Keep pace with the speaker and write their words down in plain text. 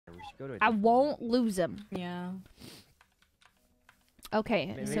Go to a I different won't lose them. Yeah. Okay,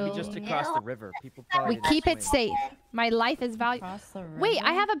 Maybe so just across the river. People probably we didn't keep it swim. safe. My life is valuable. Across the river. Wait,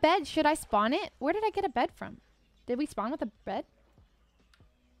 I have a bed. Should I spawn it? Where did I get a bed from? Did we spawn with a bed?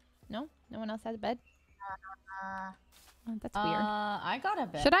 No? No one else has a bed? Oh, that's weird. I got a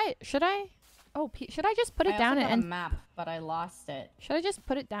bed. Should I? Oh, should I just put it down I also got and a map, but I lost it. should I just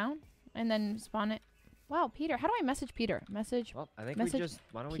put it down and then spawn it? Wow, Peter. How do I message Peter? Message. Well, I think Message we just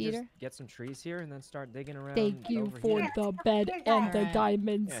why don't we Peter. just get some trees here and then start digging around. Thank you over for here. the bed and the Alright.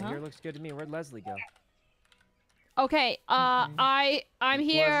 diamonds. Yeah, here looks good to me. Where'd Leslie go? Okay, I'm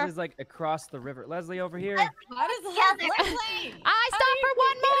here. Leslie's like across the river. Leslie over here. How does that Leslie? I stopped for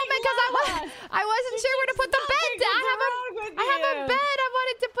one moment because I wasn't sure where to put the bed. I have a bed. I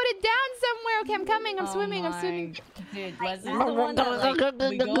wanted to put it down somewhere. Okay, I'm coming. I'm swimming. I'm swimming. Dude, Leslie's the one that like,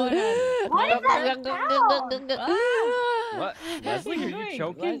 we go ahead. What is that What? Leslie, are you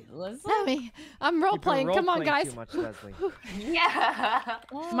choking? Leslie, I'm role playing. Come on, guys. Too much, Leslie. Yeah.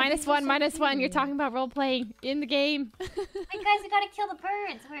 -1. You're talking about role playing in the game. Hey guys, we gotta kill the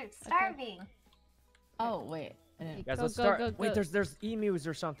birds. We're starving. Oh wait. I didn't- Guys, Go, let's go, start. go, Wait, go. there's emus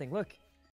or something. Look.